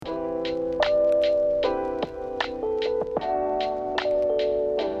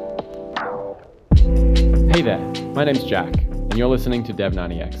Hey there, my name's Jack, and you're listening to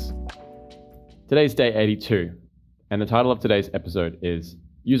Dev90X. Today's day 82, and the title of today's episode is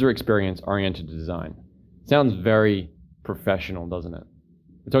User Experience Oriented Design. Sounds very professional, doesn't it?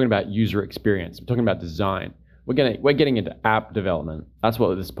 We're talking about user experience, we're talking about design. We're getting into app development. That's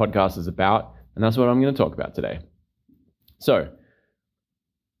what this podcast is about, and that's what I'm going to talk about today. So,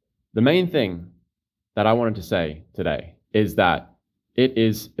 the main thing that I wanted to say today is that it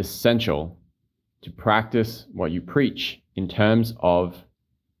is essential to practice what you preach in terms of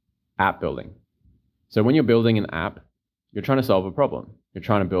app building. So when you're building an app, you're trying to solve a problem. You're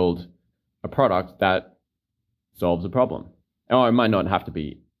trying to build a product that solves a problem. Or it might not have to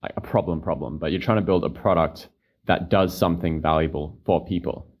be like a problem, but you're trying to build a product that does something valuable for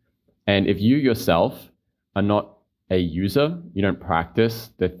people. And if you yourself are not a user, you don't practice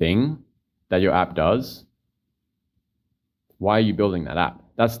the thing that your app does, why are you building that app?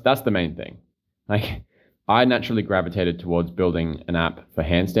 That's the main thing. Like, I naturally gravitated towards building an app for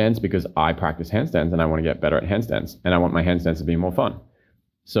handstands because I practice handstands and I want to get better at handstands and I want my handstands to be more fun.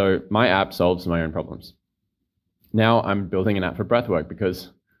 So my app solves my own problems. Now I'm building an app for breathwork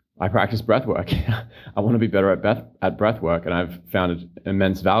because I practice breathwork. I want to be better at breathwork, and I've found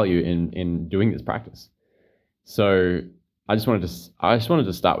immense value in doing this practice. So I just wanted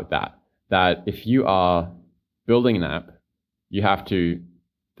to start with that if you are building an app, you have to.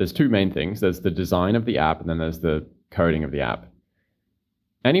 There's two main things. There's the design of the app, and then there's the coding of the app.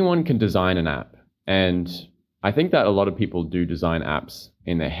 Anyone can design an app, and I think that a lot of people do design apps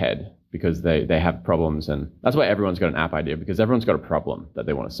in their head because they have problems, and that's why everyone's got an app idea, because everyone's got a problem that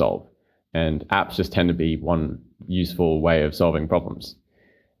they want to solve, and apps just tend to be one useful way of solving problems.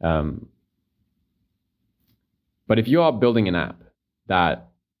 But if you are building an app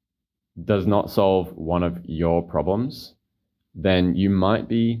that does not solve one of your problems, then you might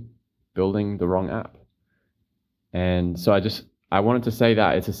be building the wrong app. And so I wanted to say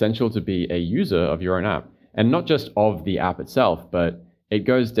that it's essential to be a user of your own app, and not just of the app itself, but it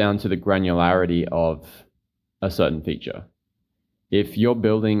goes down to the granularity of a certain feature. If you're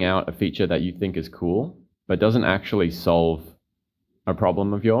building out a feature that you think is cool, but doesn't actually solve a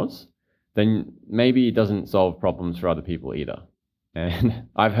problem of yours, then maybe it doesn't solve problems for other people either. And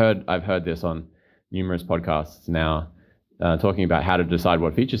I've heard this on numerous podcasts now, talking about how to decide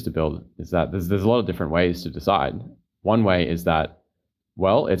what features to build, is that there's a lot of different ways to decide. One way is that,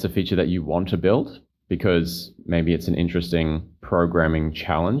 well, it's a feature that you want to build because maybe it's an interesting programming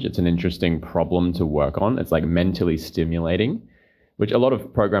challenge. It's an interesting problem to work on. It's like mentally stimulating, which a lot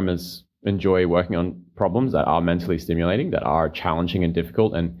of programmers enjoy working on problems that are mentally stimulating, that are challenging and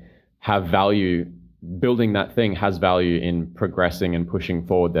difficult and have value. Building that thing has value in progressing and pushing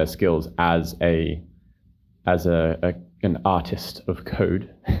forward their skills as an artist of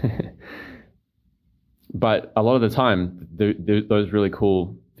code. But a lot of the time, those really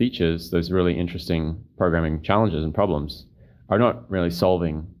cool features, those really interesting programming challenges and problems are not really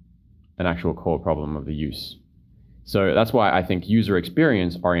solving an actual core problem of the use. So that's why I think user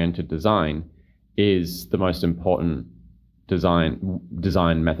experience oriented design is the most important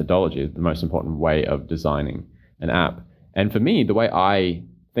design methodology, the most important way of designing an app. And for me, the way I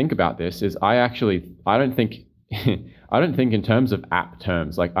think about this is I don't think in terms of app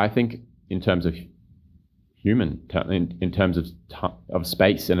terms. Like, I think in terms of in terms of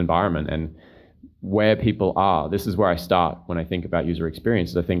space and environment and where people are. This is where I start when I think about user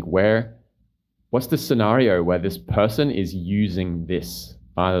experience. I think what's the scenario where this person is using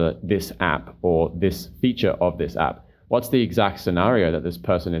either this app or this feature of this app? What's the exact scenario that this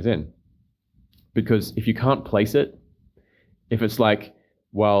person is in? Because if you can't place it, if it's like,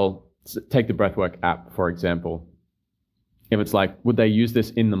 well, take the Breathwork app, for example. If it's like, would they use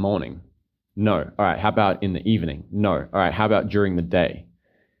this in the morning? No. All right, how about in the evening? No. All right, how about during the day?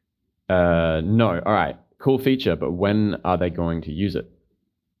 No. All right, cool feature, but when are they going to use it?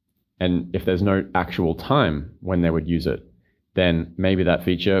 And if there's no actual time when they would use it, then maybe that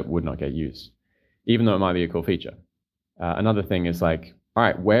feature would not get used, even though it might be a cool feature. Another thing is like, all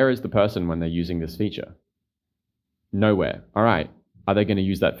right, where is the person when they're using this feature? Nowhere. All right. Are they going to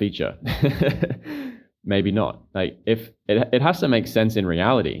use that feature? Maybe not. Like, if it has to make sense in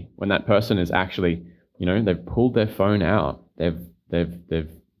reality when that person is actually, they've pulled their phone out, they've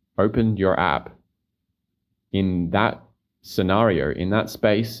opened your app in that scenario, in that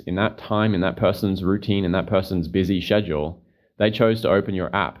space, in that time, in that person's routine, in that person's busy schedule, they chose to open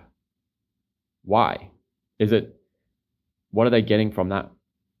your app. Why? What are they getting from that?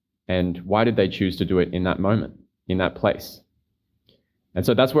 And why did they choose to do it in that moment, in that place? And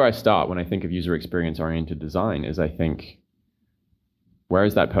so that's where I start when I think of user experience oriented design, is I think, where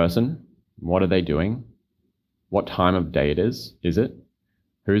is that person? What are they doing? what time of day it is. Is it?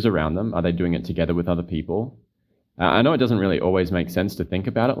 Who's around them? Are they doing it together with other people? I know it doesn't really always make sense to think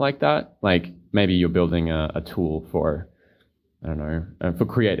about it like that. Like maybe you're building a tool for, I don't know, for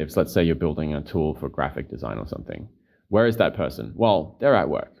creatives. Let's say you're building a tool for graphic design or something. Where is that person? Well, they're at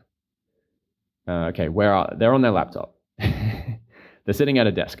work. Okay, they're on their laptop. They're sitting at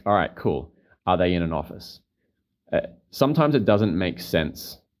a desk. All right, cool. Are they in an office? Sometimes it doesn't make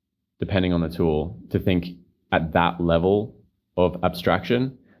sense, depending on the tool, to think at that level of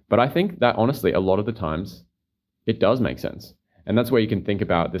abstraction. But I think that honestly, a lot of the times, it does make sense. And that's where you can think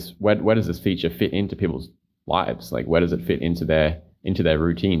about this. Where does this feature fit into people's lives? Like, where does it fit into their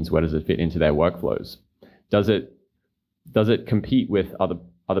routines? Where does it fit into their workflows? Does it compete with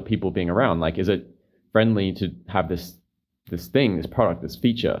other people being around? Like, is it friendly to have this product, this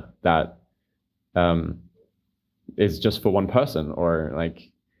feature that is just for one person? Or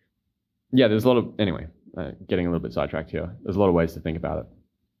like, yeah, there's a lot of, anyway, getting a little bit sidetracked here. There's a lot of ways to think about it.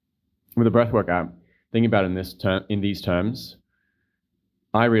 With the breathwork app, thinking about it in these terms,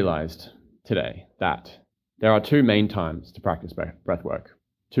 I realized today that there are two main times to practice breathwork.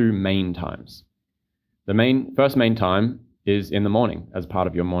 Two main times. The first main time is in the morning as part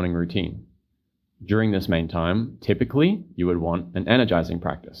of your morning routine. During this main time, typically you would want an energizing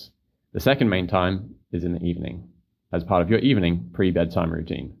practice. The second main time is in the evening as part of your evening pre-bedtime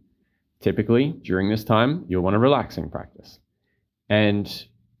routine. Typically, during this time, you'll want a relaxing practice. And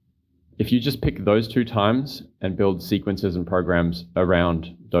if you just pick those two times and build sequences and programs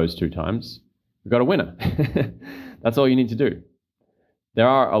around those two times, you've got a winner. That's all you need to do. There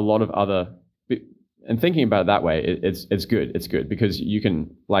are a lot of other, and thinking about it that way, it's good. It's good because you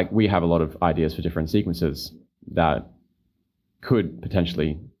can, like, we have a lot of ideas for different sequences that could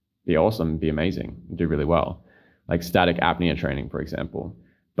potentially be awesome, be amazing, do really well, like static apnea training, for example.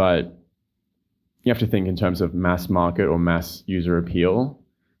 But you have to think in terms of mass market or mass user appeal.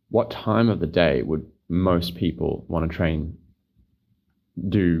 What time of the day would most people want to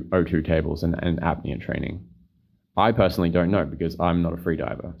do O2 tables and apnea training? I personally don't know because I'm not a free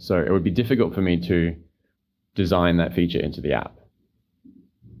diver. So it would be difficult for me to design that feature into the app.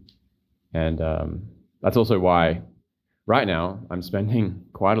 And that's also why right now I'm spending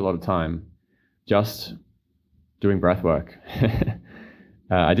quite a lot of time just doing breath work.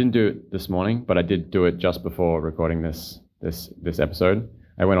 I didn't do it this morning, but I did do it just before recording this episode.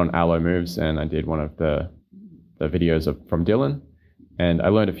 I went on Alo Moves and I did one of the videos from Dylan, and I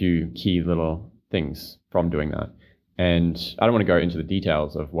learned a few key little things from doing that. And I don't want to go into the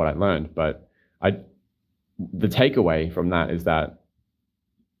details of what I learned, but the takeaway from that is that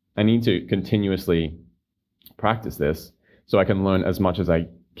I need to continuously practice this so I can learn as much as I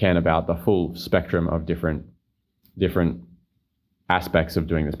can about the full spectrum of different aspects of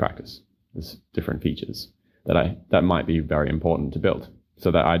doing this practice. There's different features that might be very important to build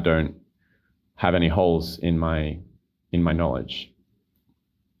so that I don't have any holes in my knowledge.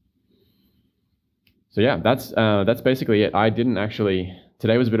 So yeah, that's basically it.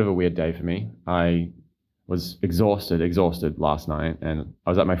 Today was a bit of a weird day for me. I was exhausted last night, and I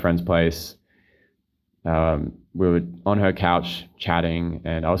was at my friend's place. We were on her couch chatting,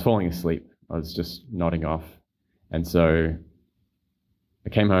 and I was falling asleep. I was just nodding off. And so I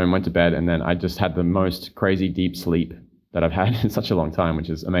came home, went to bed, and then I just had the most crazy deep sleep that I've had in such a long time, which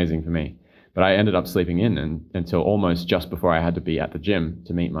is amazing for me. But I ended up sleeping in until almost just before I had to be at the gym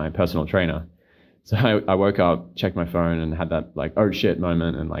to meet my personal trainer. So I woke up, checked my phone, and had that like, oh shit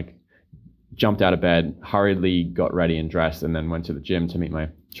moment, and like jumped out of bed, hurriedly got ready and dressed, and then went to the gym to meet my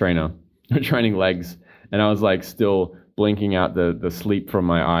trainer, training legs. And I was like still blinking out the sleep from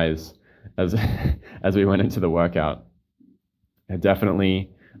my eyes as we went into the workout. It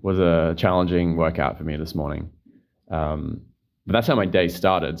definitely was a challenging workout for me this morning. But that's how my day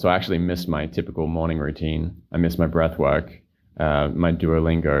started. So I actually missed my typical morning routine. I missed my breath work, my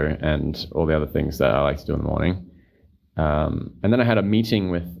Duolingo, and all the other things that I like to do in the morning. And then I had a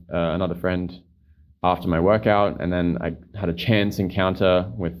meeting with another friend after my workout, and then I had a chance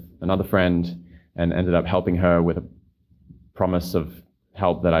encounter with another friend and ended up helping her with a promise of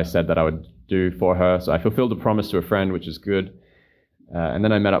help that I said that I would do for her. So I fulfilled a promise to a friend, which is good. And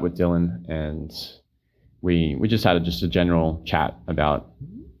then I met up with Dylan, and we just had a general chat about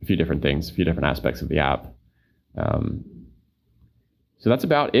a few different things, a few different aspects of the app. So that's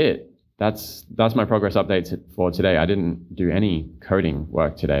about it. That's my progress updates for today. I didn't do any coding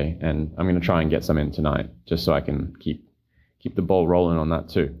work today, and I'm going to try and get some in tonight, just so I can keep the ball rolling on that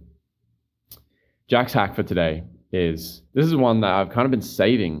too. Jack's hack for today this is one that I've kind of been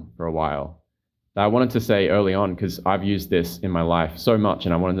saving for a while, that I wanted to say early on because I've used this in my life so much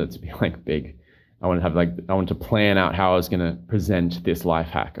and I wanted it to be like big. I wanted to plan out how I was going to present this life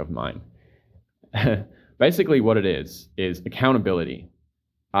hack of mine. Basically what it is accountability.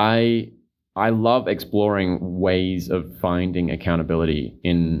 I love exploring ways of finding accountability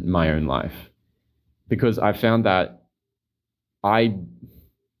in my own life, because I found that I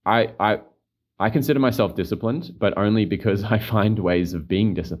consider myself disciplined, but only because I find ways of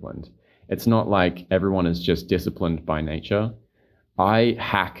being disciplined. It's not like everyone is just disciplined by nature. I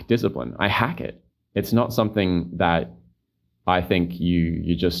hack discipline. I hack it. It's not something that I think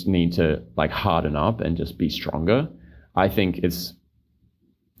you just need to like harden up and just be stronger. I think it's,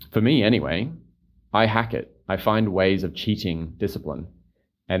 for me anyway, I hack it. I find ways of cheating discipline.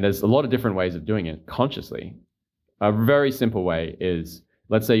 And there's a lot of different ways of doing it consciously. A very simple way is,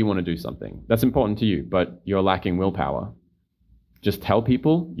 let's say you want to do something that's important to you, but you're lacking willpower. Just tell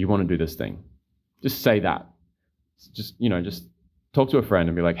people you want to do this thing. Just say that. Just talk to a friend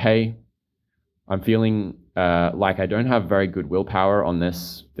and be like, hey, I'm feeling like I don't have very good willpower on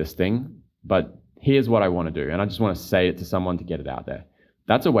this thing, but here's what I want to do. And I just want to say it to someone to get it out there.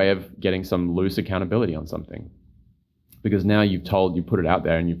 That's a way of getting some loose accountability on something, because now you put it out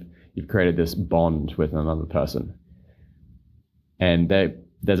there, and you've created this bond with another person. And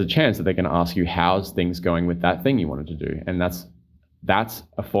there's a chance that they're going to ask you, how's things going with that thing you wanted to do? And that's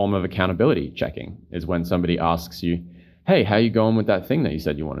a form of accountability checking, is when somebody asks you, hey, how are you going with that thing that you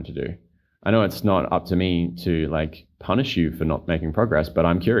said you wanted to do? I know it's not up to me to like punish you for not making progress, but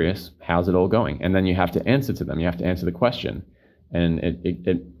I'm curious, how's it all going? And then you have to answer to them. You have to answer the question. And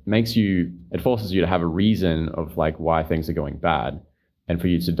it forces you to have a reason of like why things are going bad, and for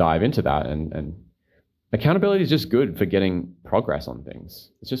you to dive into that. And accountability is just good for getting progress on things.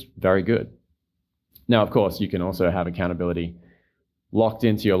 It's just very good. Now, of course, you can also have accountability locked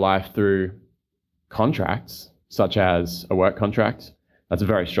into your life through contracts, such as a work contract. That's a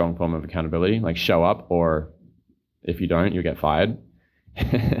very strong form of accountability, like show up, or if you don't, you'll get fired.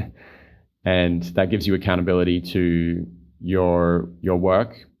 And that gives you accountability to your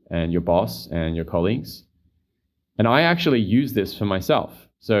work and your boss and your colleagues. And I actually use this for myself.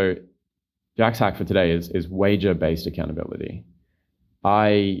 So Jack's hack for today is wager-based accountability.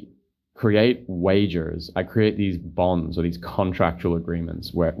 I create wagers. I create these bonds or these contractual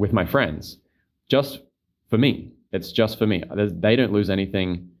agreements with my friends, just for me. It's just for me. They don't lose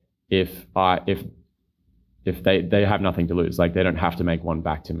anything if they have nothing to lose. Like, they don't have to make one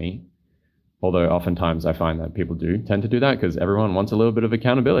back to me. Although oftentimes I find that people do tend to do that, because everyone wants a little bit of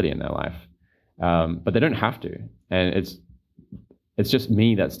accountability in their life. But they don't have to. And it's just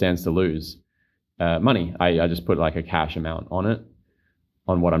me that stands to lose money. I just put like a cash amount on it,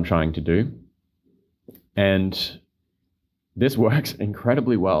 on what I'm trying to do. And this works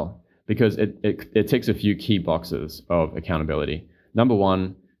incredibly well, because it ticks a few key boxes of accountability. Number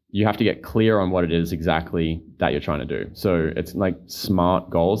one, you have to get clear on what it is exactly that you're trying to do. So it's like SMART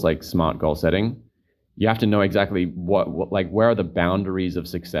goals, like SMART goal setting. You have to know exactly what like, where are the boundaries of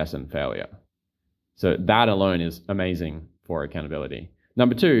success and failure. So that alone is amazing for accountability.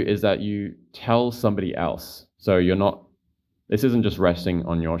 Number two is that you tell somebody else. So this isn't just resting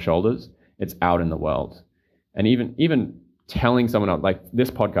on your shoulders, it's out in the world. And even telling someone else, like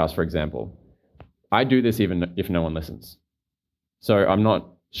this podcast, for example, I do this even if no one listens. So I'm not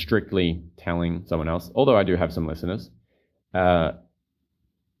strictly telling someone else, although I do have some listeners.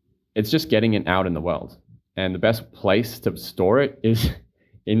 It's just getting it out in the world. And the best place to store it is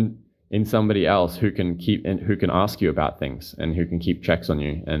in somebody else who can who can ask you about things, and who can keep checks on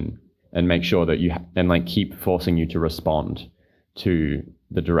you and make sure that and keep forcing you to respond to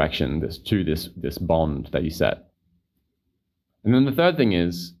the direction, this bond that you set. And then the third thing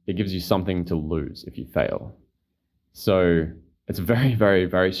is, it gives you something to lose if you fail. So it's a very, very,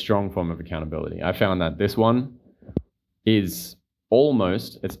 very strong form of accountability. I found that this one is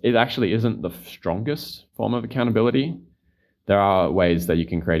it actually isn't the strongest form of accountability. There are ways that you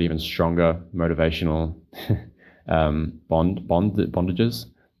can create even stronger motivational bondages,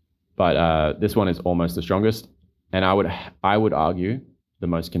 but this one is almost the strongest, and I would argue the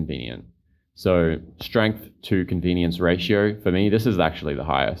most convenient. So strength to convenience ratio, for me, this is actually the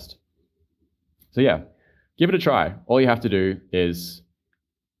highest. So yeah, give it a try. All you have to do is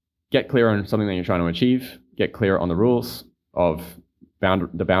get clear on something that you're trying to achieve, get clear on the rules of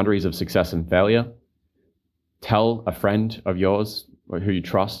the boundaries of success and failure. Tell a friend of yours or who you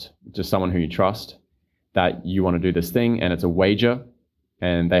trust, just someone who you trust, that you want to do this thing, and it's a wager,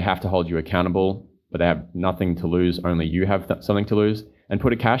 and they have to hold you accountable, but they have nothing to lose, only you have something to lose, and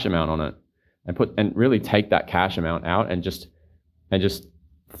put a cash amount on it, and really take that cash amount out and just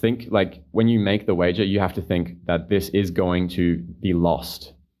think, like, when you make the wager, you have to think that this is going to be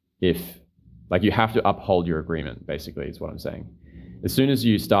lost if Like you have to uphold your agreement, basically, is what I'm saying. As soon as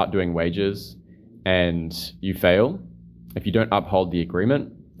you start doing wages and you fail, if you don't uphold the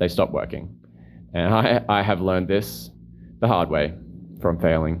agreement, they stop working. And I have learned this the hard way from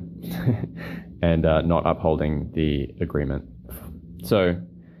failing and not upholding the agreement. So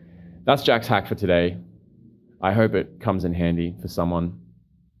that's Jack's hack for today. I hope it comes in handy for someone.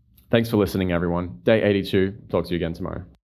 Thanks for listening, everyone. Day 82. Talk to you again tomorrow.